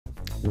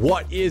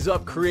What is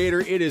up, creator?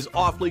 It is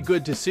awfully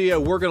good to see you.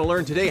 We're going to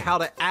learn today how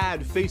to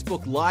add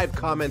Facebook Live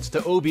comments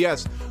to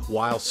OBS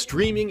while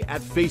streaming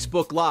at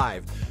Facebook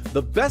Live.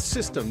 The best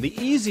system, the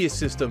easiest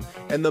system,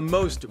 and the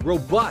most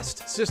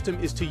robust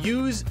system is to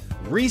use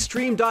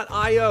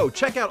restream.io.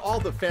 Check out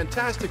all the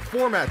fantastic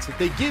formats that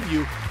they give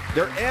you.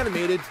 They're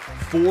animated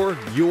for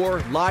your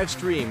live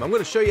stream. I'm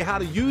going to show you how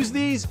to use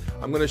these.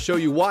 I'm going to show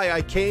you why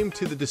I came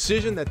to the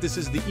decision that this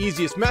is the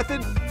easiest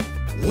method.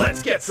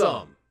 Let's get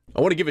some. I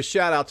want to give a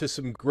shout out to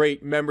some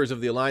great members of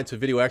the Alliance of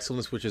Video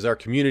Excellence, which is our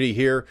community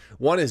here.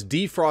 One is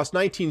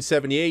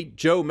Defrost1978,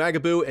 Joe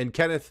Magaboo, and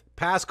Kenneth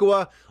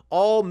Pasqua.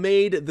 All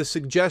made the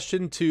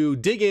suggestion to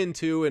dig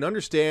into and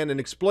understand and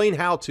explain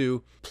how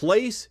to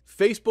place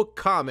Facebook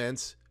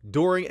comments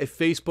during a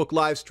Facebook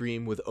live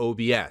stream with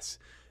OBS.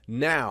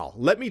 Now,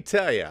 let me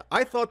tell you,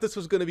 I thought this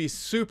was going to be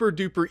super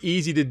duper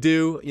easy to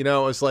do. You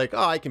know, it's like,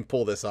 oh, I can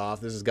pull this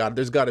off. There's got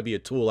to be a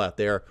tool out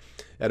there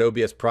at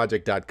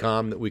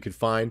obsproject.com that we could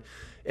find.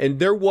 And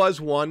there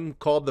was one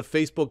called the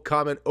Facebook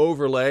Comment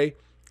Overlay,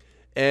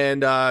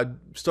 and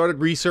started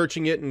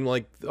researching it, and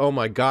like, oh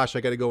my gosh, I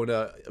got to go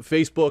into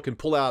Facebook and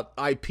pull out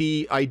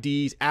IP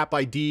IDs, app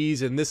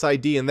IDs, and this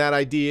ID and that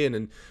ID,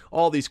 and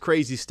all these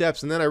crazy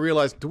steps. And then I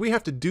realized, do we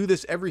have to do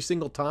this every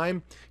single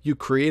time you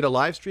create a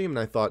live stream? And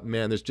I thought,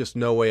 man, there's just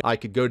no way I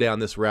could go down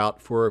this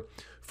route for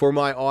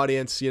my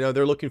audience. You know,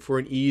 they're looking for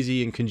an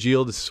easy and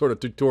congealed sort of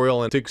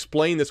tutorial, and to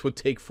explain this would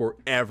take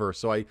forever.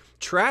 So I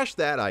trashed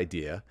that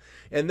idea,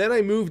 and then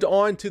I moved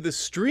on to the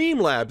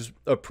Streamlabs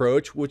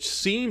approach, which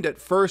seemed at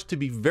first to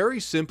be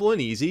very simple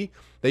and easy.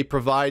 They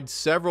provide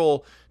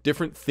several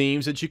different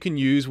themes that you can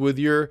use with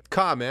your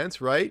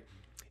comments, right?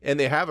 And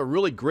they have a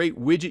really great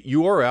widget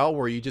URL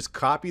where you just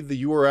copy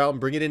the URL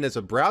and bring it in as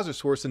a browser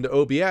source into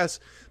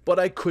OBS, but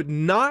I could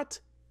not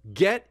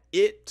get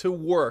it to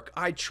work.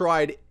 I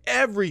tried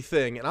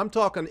everything, and I'm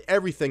talking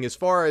everything, as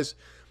far as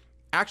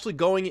actually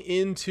going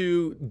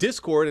into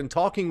Discord and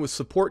talking with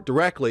support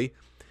directly,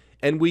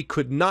 and we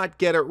could not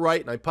get it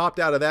right. And I popped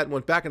out of that and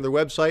went back on their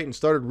website and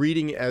started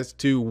reading as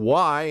to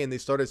why, and they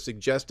started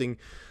suggesting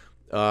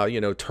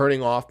you know,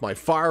 turning off my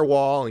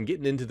firewall and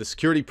getting into the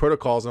security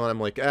protocols, and I'm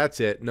like, that's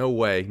it, no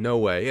way, no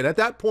way. And at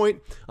that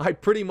point, I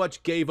pretty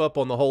much gave up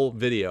on the whole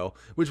video,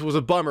 which was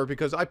a bummer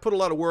because I put a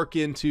lot of work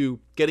into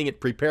getting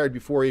it prepared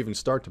before I even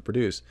start to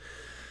produce.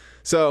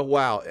 So,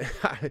 wow,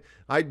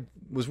 I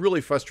was really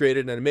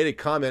frustrated, and I made a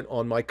comment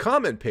on my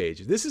comment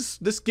page.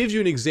 This gives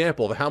you an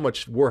example of how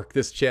much work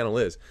this channel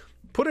is.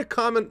 Put a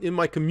comment in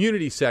my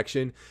community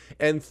section,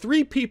 and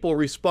 3 people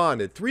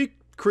responded, 3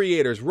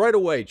 creators right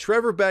away,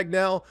 Trevor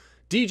Bagnell,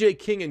 DJ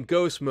King, and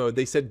Ghost Mode.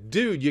 They said,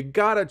 dude, you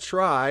gotta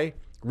try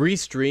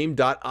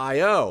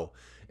restream.io.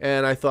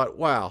 And I thought,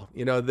 wow,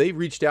 you know, they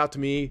reached out to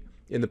me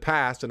in the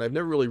past, and I've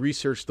never really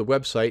researched the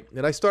website,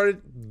 and I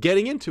started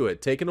getting into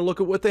it, taking a look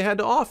at what they had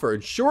to offer,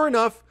 and sure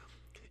enough,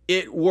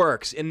 it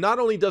works. And not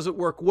only does it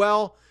work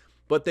well,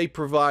 but they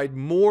provide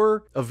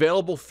more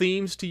available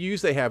themes to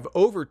use. They have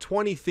over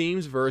 20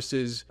 themes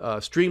versus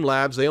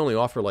Streamlabs. They only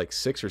offer like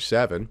 6 or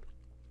 7.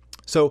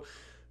 So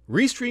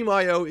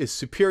Restream.io is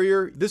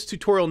superior. This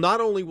tutorial not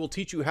only will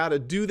teach you how to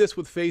do this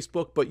with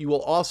Facebook, but you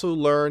will also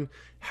learn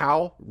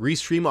how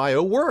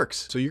Restream.io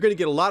works. So you're going to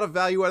get a lot of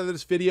value out of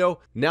this video.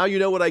 Now you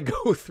know what I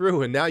go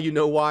through, and now you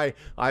know why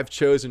I've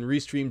chosen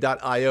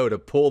Restream.io to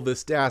pull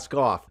this task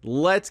off.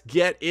 Let's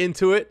get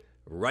into it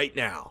right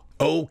now.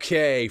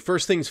 Okay,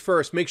 first things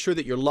first, make sure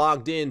that you're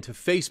logged in to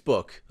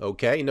Facebook.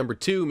 Okay, number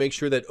 2, make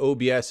sure that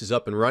OBS is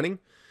up and running.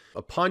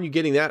 Upon you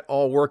getting that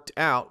all worked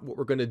out, what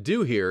we're going to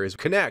do here is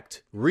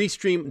connect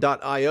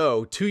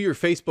restream.io to your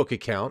Facebook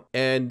account.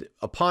 And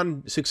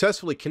upon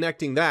successfully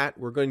connecting that,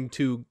 we're going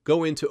to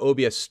go into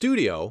OBS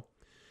Studio,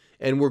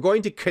 and we're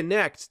going to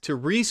connect to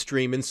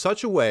Restream in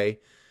such a way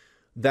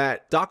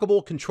that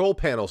dockable control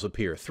panels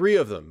appear, 3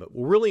 of them. But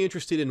we're really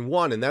interested in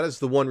one, and that is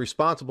the one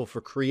responsible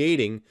for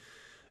creating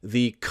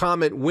the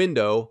comment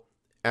window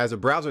as a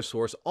browser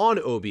source on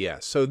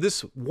OBS. So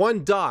this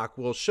one dock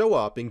will show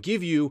up and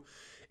give you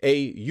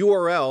a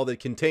URL that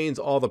contains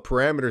all the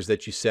parameters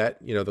that you set,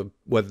 you know,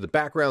 whether the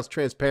background's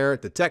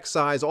transparent, the text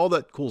size, all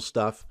that cool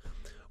stuff.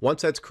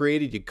 Once that's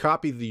created, you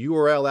copy the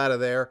URL out of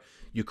there,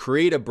 you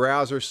create a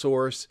browser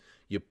source,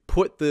 you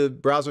put the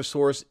browser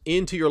source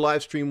into your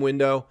live stream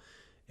window,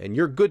 and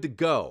you're good to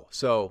go.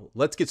 So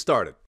let's get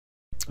started.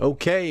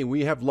 Okay,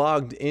 we have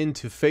logged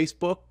into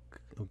Facebook.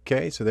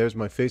 Okay, so there's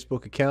my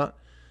Facebook account.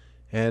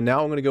 And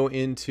now I'm going to go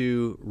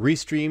into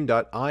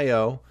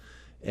restream.io,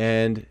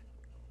 and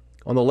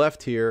on the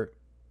left here,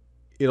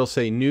 it'll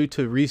say new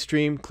to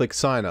Restream, click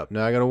sign up.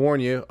 Now I gotta warn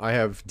you, I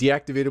have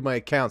deactivated my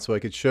account so I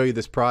could show you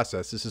this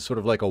process. This is sort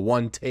of like a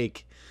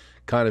one-take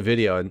kind of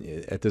video,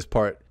 and at this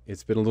part,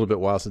 it's been a little bit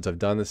while since I've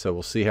done this, so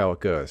we'll see how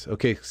it goes.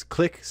 Okay,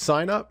 click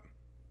sign up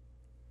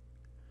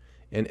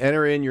and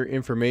enter in your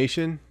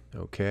information.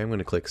 Okay, I'm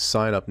gonna click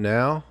sign up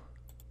now.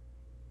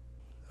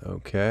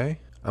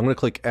 Okay, I'm gonna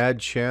click add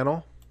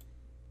channel,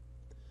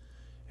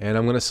 and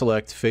I'm gonna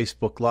select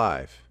Facebook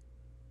Live.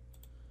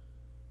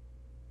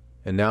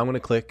 And now I'm going to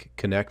click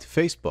Connect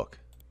Facebook.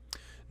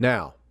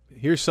 Now,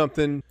 Here's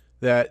something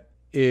that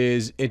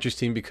is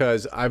interesting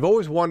because I've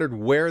always wondered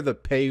where the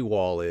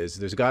paywall is.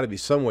 There's got to be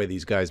some way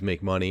these guys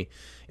make money.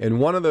 And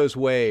one of those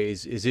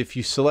ways is if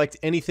you select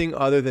anything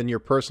other than your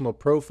personal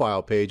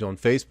profile page on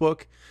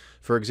Facebook.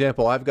 For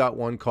example, I've got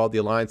one called the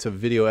Alliance of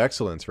Video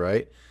Excellence,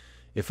 right?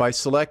 If I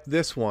select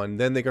this one,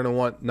 then they're going to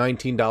want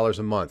 $19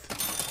 a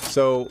month.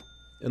 So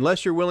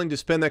unless you're willing to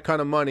spend that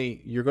kind of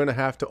money, you're going to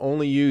have to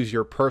only use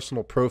your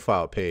personal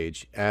profile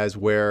page as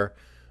where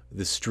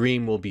the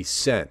stream will be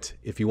sent.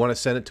 If you want to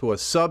send it to a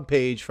sub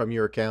page from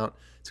your account,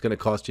 it's going to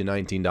cost you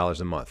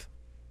 $19 a month.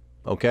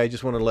 Okay, I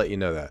just wanted to let you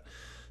know that.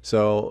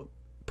 So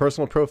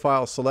personal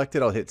profile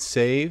selected, I'll hit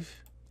save,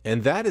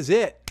 and that is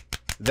it.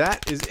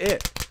 That is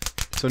it.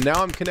 So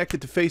now I'm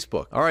connected to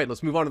Facebook. All right,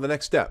 let's move on to the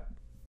next step.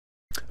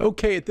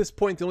 Okay, at this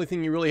point, the only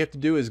thing you really have to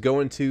do is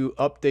go into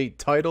update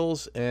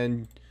titles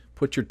and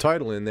put your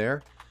title in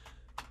there.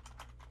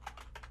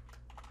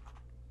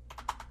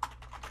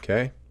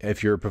 Okay,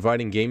 if you're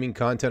providing gaming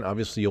content,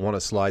 obviously you'll want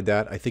to slide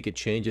that. I think it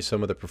changes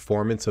some of the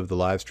performance of the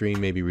live stream,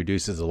 maybe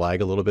reduces the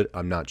lag a little bit.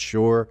 I'm not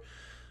sure.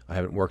 I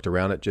haven't worked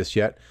around it just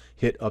yet.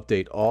 Hit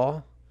update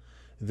all.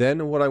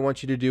 Then what I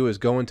want you to do is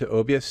go into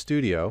OBS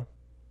Studio.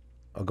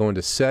 I'll go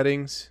into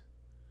settings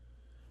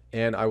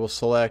and I will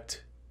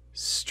select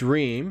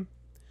stream.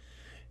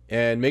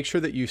 And make sure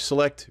that you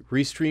select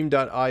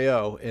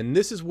restream.io, and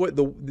this is what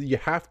you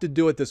have to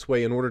do it this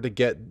way in order to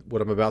get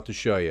what I'm about to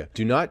show you.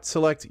 Do not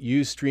select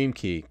use stream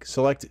key.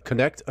 Select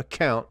connect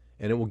account,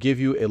 and it will give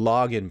you a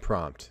login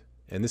prompt.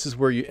 And this is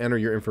where you enter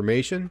your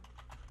information.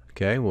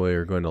 Okay, well,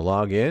 you're going to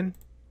log in.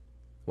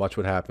 Watch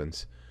what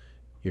happens.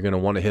 You're going to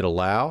want to hit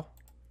allow,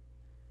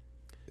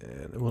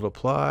 and it will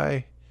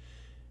apply.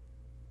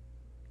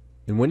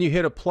 And when you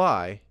hit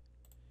apply,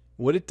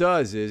 what it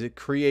does is it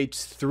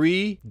creates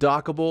 3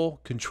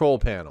 dockable control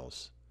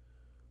panels.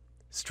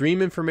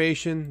 Stream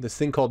information, this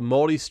thing called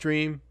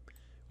multi-stream,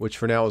 which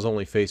for now is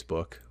only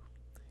Facebook.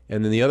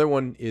 And then the other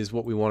one is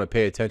what we want to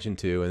pay attention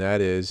to, and that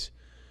is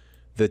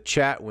the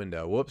chat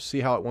window. Whoops,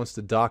 see how it wants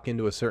to dock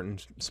into a certain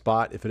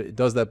spot? If it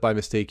does that by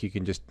mistake, you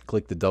can just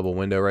click the double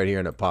window right here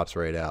and it pops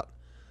right out.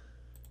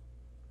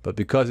 But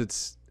because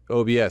it's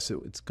OBS,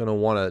 it's going to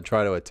want to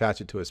try to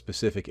attach it to a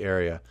specific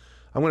area.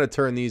 I'm going to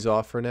turn these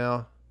off for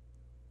now.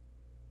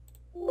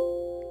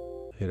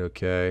 Hit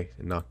OK,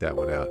 and knock that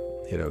one out.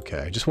 Hit OK.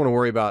 I just want to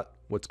worry about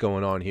what's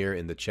going on here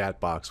in the chat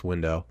box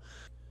window.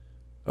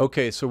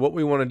 Okay, so what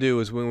we want to do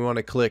is we want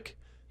to click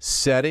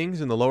Settings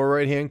in the lower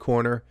right hand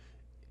corner.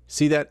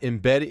 See that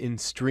Embed in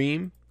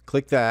Stream?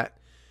 Click that.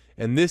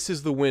 And this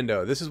is the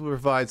window. This is what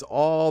provides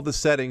all the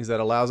settings that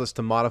allows us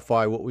to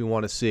modify what we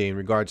want to see in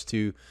regards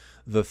to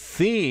the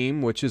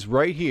theme, which is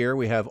right here.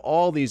 We have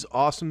all these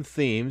awesome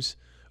themes,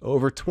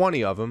 over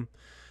 20 of them.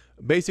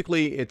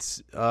 Basically,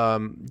 it's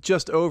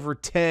just over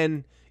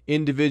 10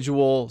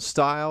 individual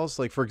styles.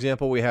 Like, for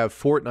example, we have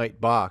Fortnite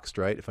Boxed,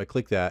 right? If I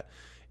click that,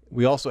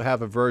 we also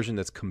have a version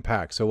that's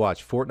compact. So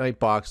watch, Fortnite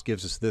Boxed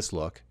gives us this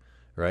look,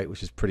 right?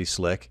 Which is pretty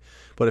slick.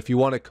 But if you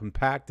want to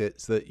compact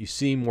it so that you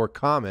see more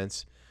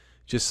comments,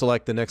 just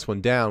select the next one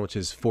down, which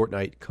is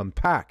Fortnite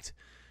Compact.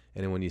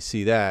 And then when you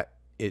see that,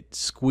 it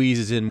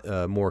squeezes in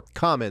more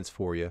comments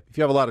for you. If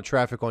you have a lot of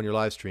traffic on your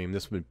live stream,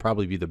 this would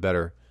probably be the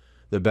better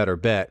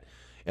bet.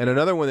 And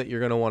another one that you're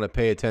going to want to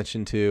pay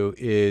attention to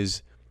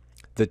is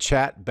the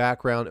chat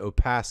background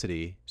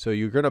opacity. So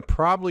you're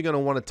probably going to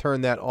want to turn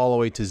that all the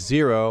way to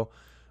 0,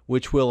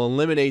 which will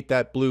eliminate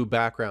that blue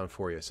background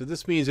for you. So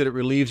this means that it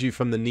relieves you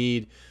from the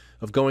need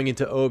of going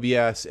into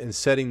OBS and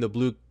setting the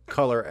blue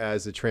color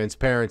as the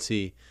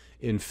transparency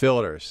in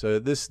filters. So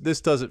this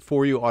does it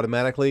for you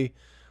automatically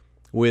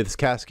with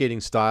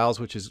cascading styles,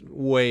 which is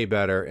way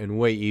better and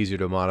way easier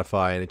to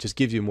modify, and it just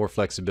gives you more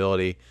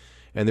flexibility.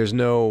 And there's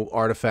no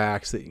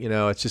artifacts that,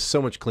 it's just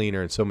so much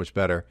cleaner and so much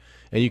better.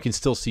 And you can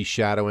still see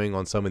shadowing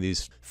on some of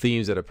these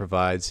themes that it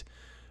provides.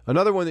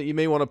 Another one that you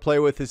may want to play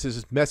with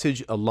is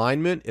message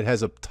alignment. It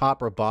has a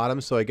top or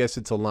bottom, so I guess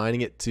it's aligning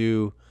it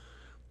to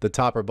the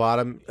top or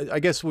bottom. I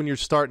guess when you're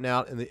starting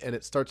out and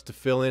it starts to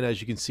fill in,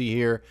 as you can see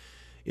here,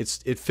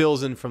 it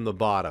fills in from the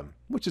bottom,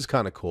 which is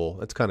kind of cool.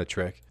 That's kind of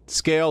trick.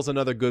 Scale's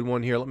another good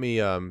one here. Let me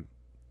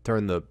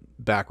turn the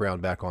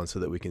background back on so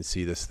that we can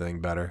see this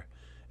thing better.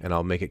 And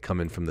I'll make it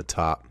come in from the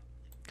top.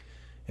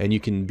 And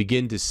you can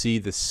begin to see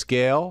the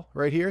scale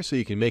right here, so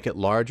you can make it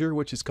larger,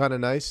 which is kind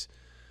of nice.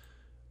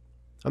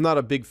 I'm not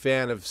a big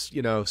fan of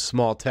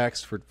small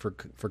text for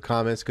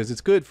comments because it's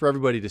good for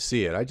everybody to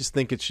see it. I just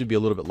think it should be a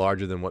little bit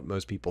larger than what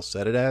most people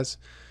set it as.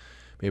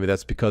 Maybe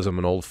that's because I'm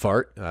an old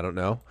fart. I don't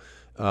know.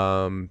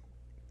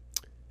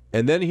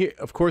 And then here,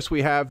 of course,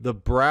 we have the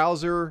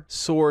browser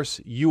source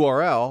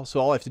URL. So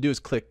all I have to do is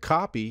click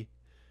copy,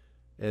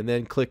 and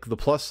then click the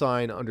plus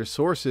sign under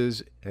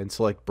sources and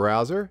select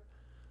browser.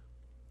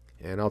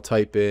 And I'll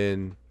type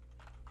in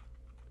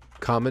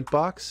comment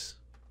box.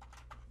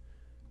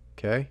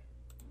 Okay.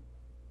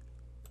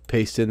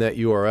 Paste in that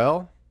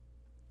URL.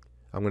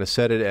 I'm going to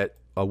set it at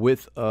a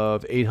width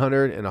of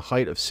 800 and a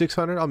height of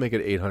 600. I'll make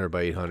it 800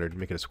 by 800,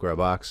 make it a square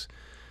box.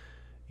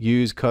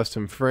 Use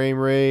custom frame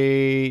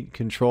rate,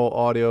 control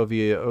audio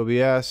via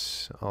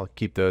OBS. I'll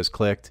keep those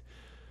clicked.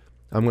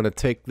 I'm going to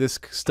take this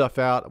stuff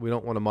out. We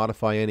don't want to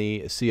modify any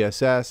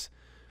CSS.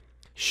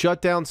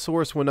 Shut down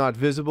source when not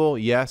visible.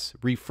 Yes.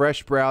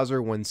 Refresh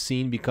browser when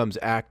scene becomes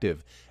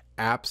active.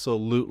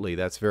 Absolutely.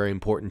 That's very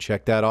important.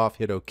 Check that off.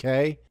 Hit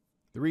OK.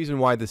 The reason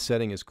why this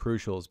setting is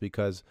crucial is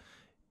because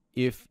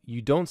if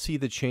you don't see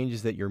the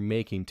changes that you're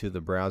making to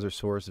the browser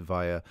source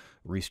via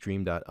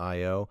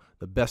restream.io,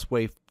 the best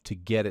way to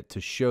get it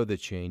to show the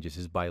changes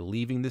is by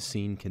leaving the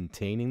scene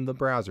containing the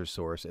browser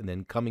source and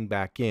then coming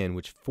back in,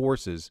 which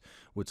forces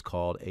what's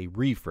called a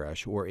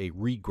refresh or a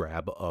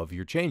regrab of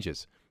your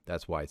changes.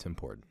 That's why it's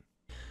important.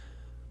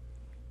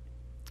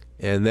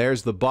 And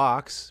there's the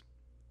box.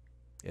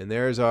 And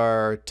there's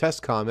our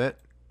test comment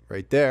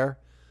right there.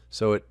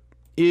 So it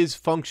is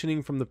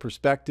functioning from the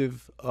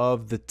perspective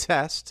of the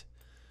test.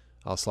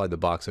 I'll slide the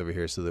box over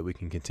here so that we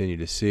can continue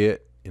to see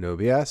it in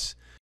OBS.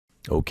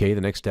 Okay, the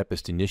next step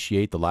is to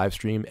initiate the live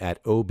stream at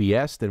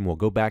OBS. Then we'll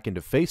go back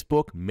into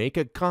Facebook, make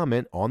a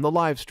comment on the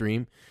live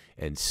stream,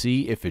 and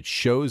see if it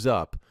shows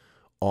up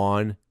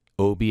on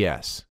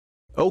OBS.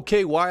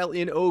 Okay, while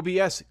in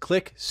OBS,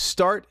 click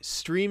Start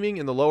Streaming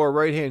in the lower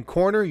right-hand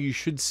corner. You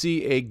should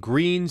see a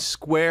green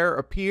square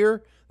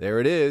appear. There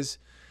it is.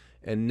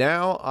 And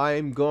now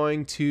I'm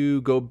going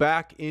to go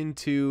back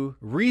into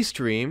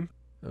Restream.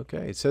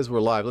 Okay, it says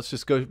we're live. Let's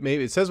just go,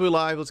 maybe it says we're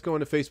live. Let's go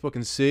into Facebook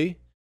and see.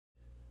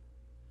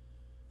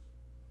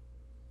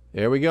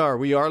 There we go.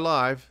 We are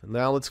live.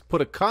 Now let's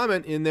put a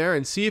comment in there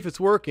and see if it's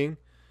working.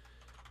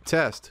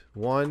 Test.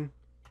 1,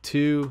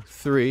 2,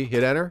 3.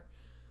 Hit enter.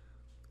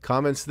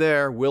 Comments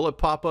there. Will it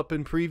pop up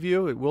in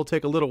preview? It will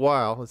take a little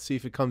while. Let's see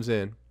if it comes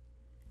in.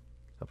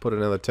 I'll put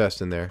another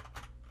test in there.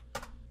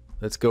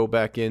 Let's go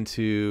back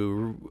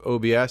into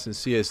OBS and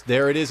see us.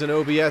 There it is in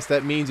OBS.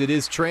 That means it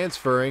is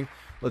transferring.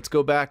 Let's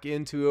go back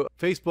into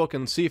Facebook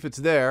and see if it's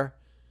there.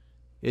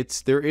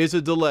 There is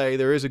a delay.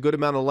 There is a good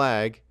amount of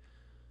lag.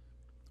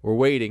 We're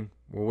waiting.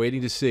 We're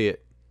waiting to see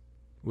it.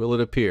 Will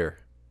it appear?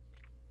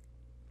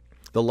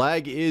 The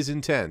lag is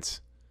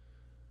intense.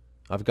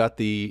 I've got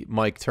the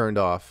mic turned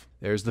off.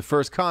 There's the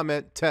first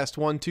comment. Test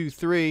 1, 2,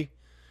 3.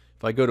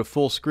 If I go to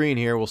full screen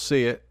here, we'll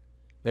see it.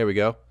 There we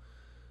go.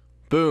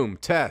 Boom.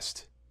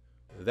 Test.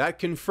 That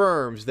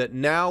confirms that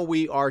now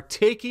we are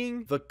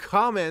taking the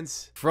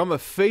comments from a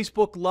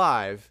Facebook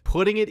Live,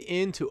 putting it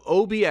into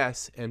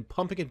OBS, and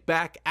pumping it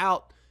back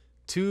out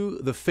to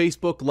the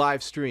Facebook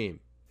live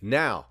stream.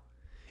 Now,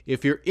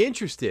 if you're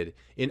interested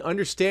in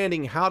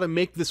understanding how to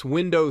make this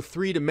window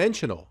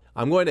three-dimensional,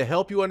 I'm going to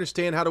help you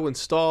understand how to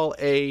install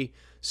a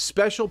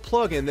special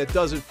plugin that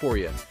does it for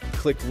you.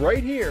 Click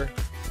right here,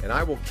 and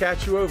I will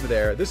catch you over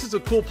there. This is a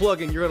cool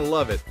plugin. You're going to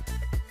love it.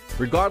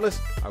 Regardless,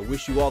 I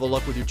wish you all the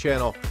luck with your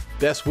channel.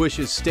 Best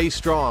wishes. Stay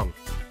strong.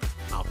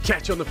 I'll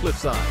catch you on the flip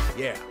side.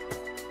 Yeah.